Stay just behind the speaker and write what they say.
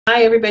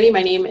Hi, everybody.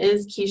 My name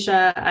is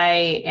Kesha.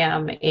 I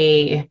am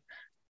a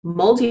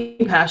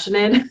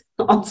multi-passionate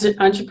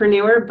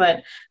entrepreneur,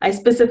 but I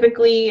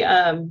specifically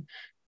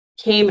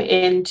came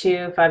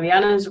into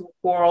Fabiana's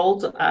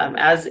world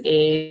as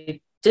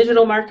a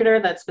digital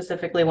marketer that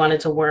specifically wanted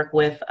to work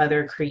with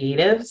other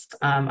creatives.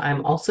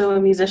 I'm also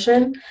a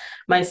musician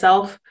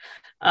myself,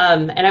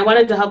 and I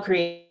wanted to help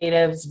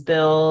creatives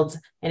build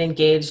an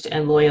engaged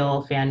and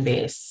loyal fan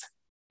base.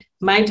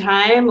 My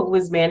time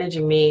was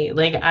managing me.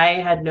 Like I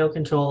had no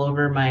control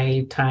over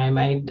my time.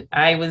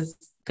 I was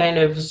kind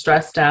of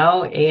stressed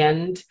out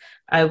and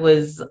I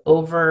was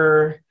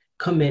over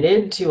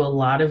committed to a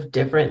lot of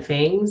different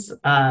things.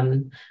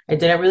 I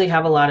didn't really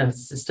have a lot of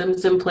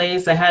systems in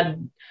place. I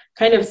had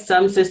kind of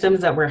some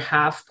systems that were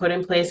half put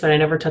in place, but I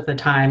never took the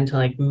time to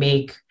like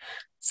make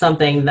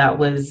something that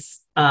was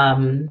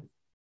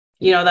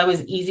that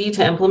was easy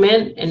to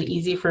implement and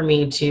easy for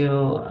me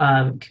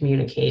to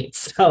communicate.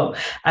 So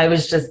I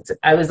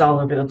was all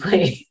over the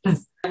place.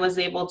 I was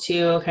able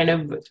to kind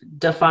of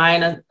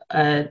define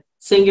a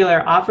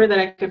singular offer that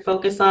I could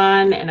focus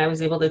on, and I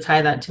was able to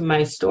tie that to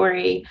my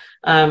story.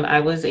 I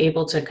was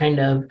able to kind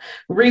of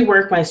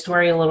rework my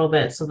story a little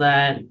bit so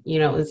that,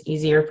 it was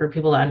easier for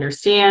people to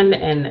understand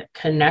and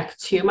connect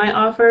to my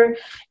offer.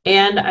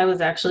 And I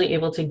was actually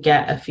able to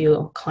get a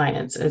few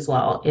clients as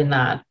well in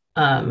that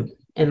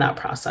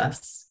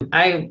process.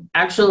 I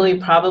actually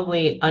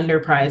probably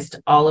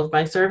underpriced all of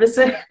my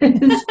services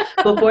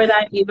before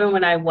that, even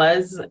when I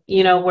was,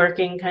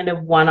 working kind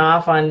of one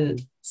off on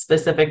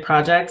specific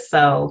projects.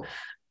 So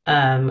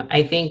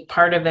I think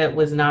part of it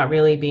was not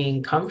really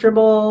being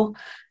comfortable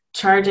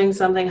charging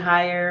something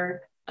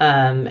higher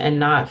and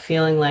not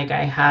feeling like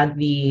I had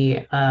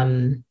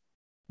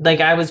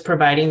like I was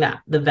providing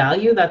the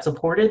value that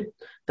supported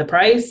the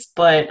price.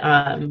 But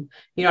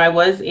I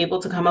was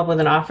able to come up with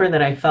an offer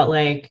that I felt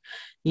like,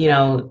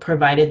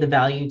 provided the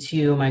value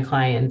to my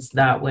clients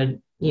that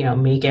would,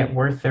 make it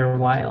worth their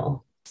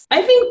while.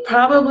 I think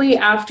probably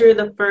after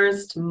the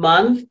first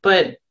month,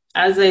 but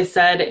as I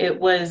said,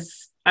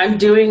 I'm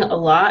doing a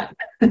lot,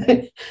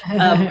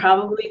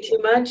 probably too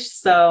much.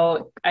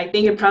 So I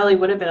think it probably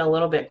would have been a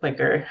little bit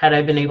quicker had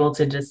I been able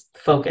to just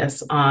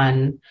focus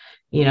on,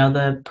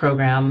 the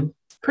program.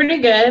 Pretty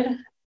good.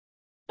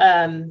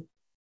 Um,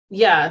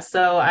 yeah,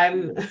 so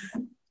I'm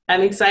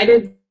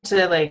excited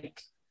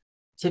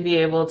to be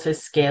able to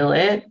scale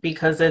it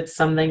because it's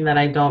something that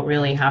I don't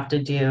really have to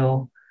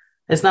do.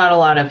 It's not a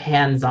lot of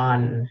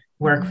hands-on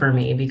work Mhm. for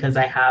me because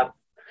I have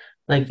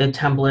like the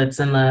templates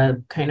and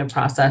the kind of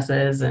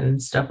processes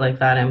and stuff like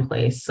that in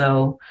place.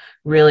 So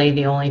really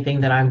the only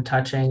thing that I'm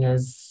touching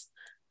is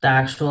the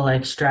actual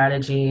like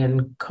strategy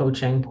and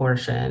coaching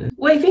portion.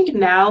 Well, I think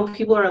now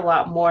people are a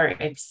lot more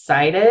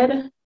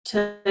excited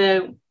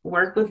to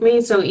work with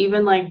me. So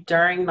even like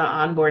during the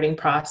onboarding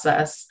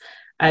process,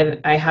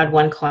 I had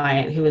one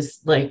client who was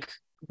like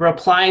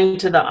replying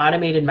to the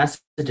automated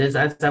messages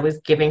as I was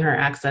giving her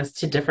access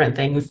to different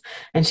things.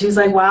 And she was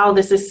like, wow,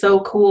 this is so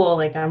cool.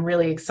 Like, I'm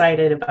really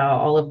excited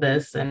about all of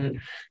this and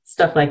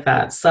stuff like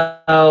that.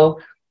 So,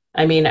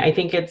 I mean, I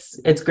think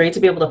it's great to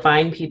be able to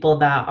find people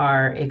that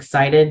are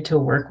excited to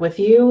work with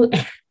you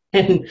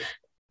and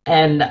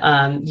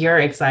you're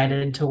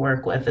excited to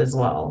work with as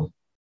well.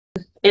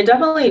 It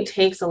definitely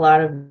takes a lot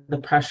of the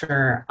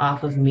pressure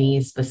off of me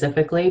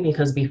specifically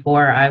because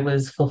before I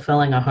was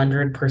fulfilling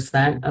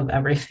 100% of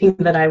everything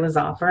that I was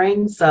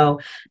offering. So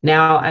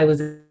now I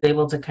was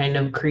able to kind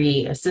of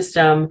create a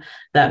system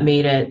that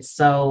made it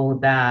so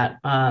that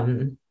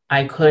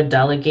I could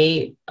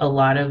delegate a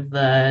lot of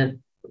the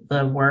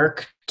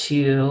work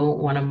to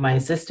one of my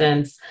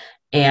assistants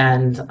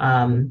and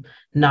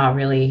not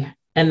really,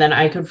 and then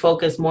I could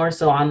focus more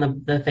so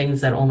on the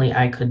things that only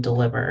I could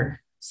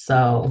deliver.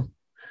 So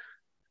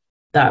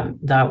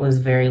that was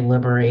very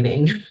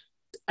liberating.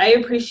 I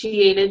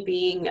appreciated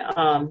being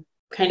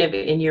kind of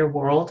in your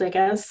world, I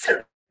guess.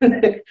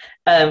 I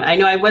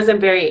know I wasn't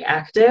very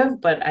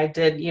active, but I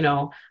did,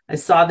 I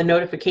saw the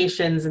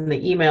notifications and the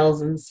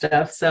emails and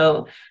stuff.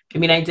 So, I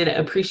mean, I did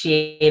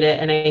appreciate it.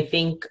 And I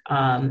think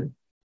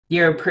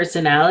your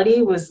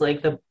personality was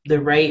like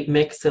the right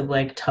mix of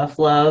like tough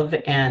love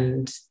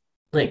and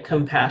like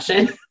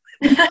compassion.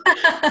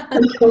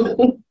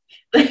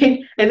 I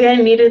think I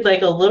needed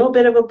like a little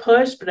bit of a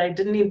push, but I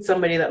didn't need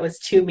somebody that was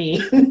too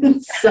mean.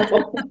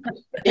 So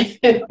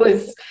it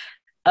was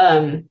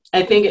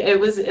I think it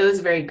was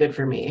very good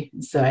for me.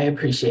 So I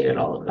appreciated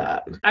all of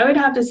that. I would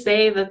have to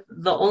say that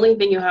the only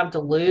thing you have to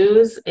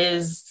lose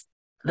is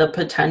the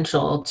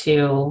potential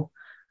to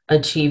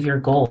achieve your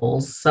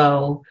goals.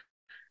 So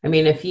I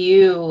mean, if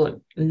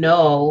you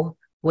know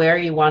where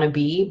you want to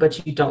be,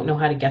 but you don't know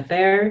how to get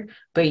there,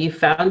 but you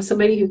found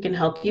somebody who can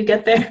help you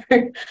get there,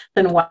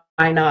 then why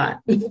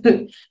not?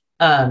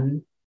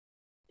 um,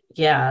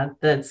 yeah,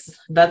 that's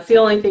the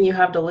only thing you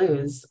have to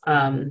lose.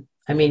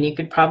 I mean, you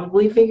could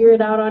probably figure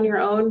it out on your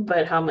own,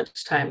 but how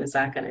much time is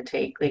that going to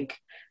take? Like,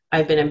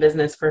 I've been in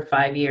business for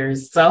 5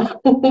 years,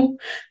 so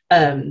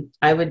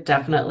I would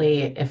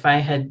definitely, if I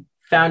had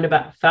found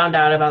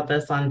out about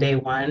this on day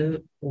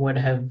one, would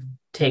have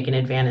taken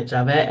advantage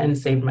of it and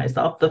saved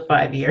myself the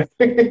 5 years.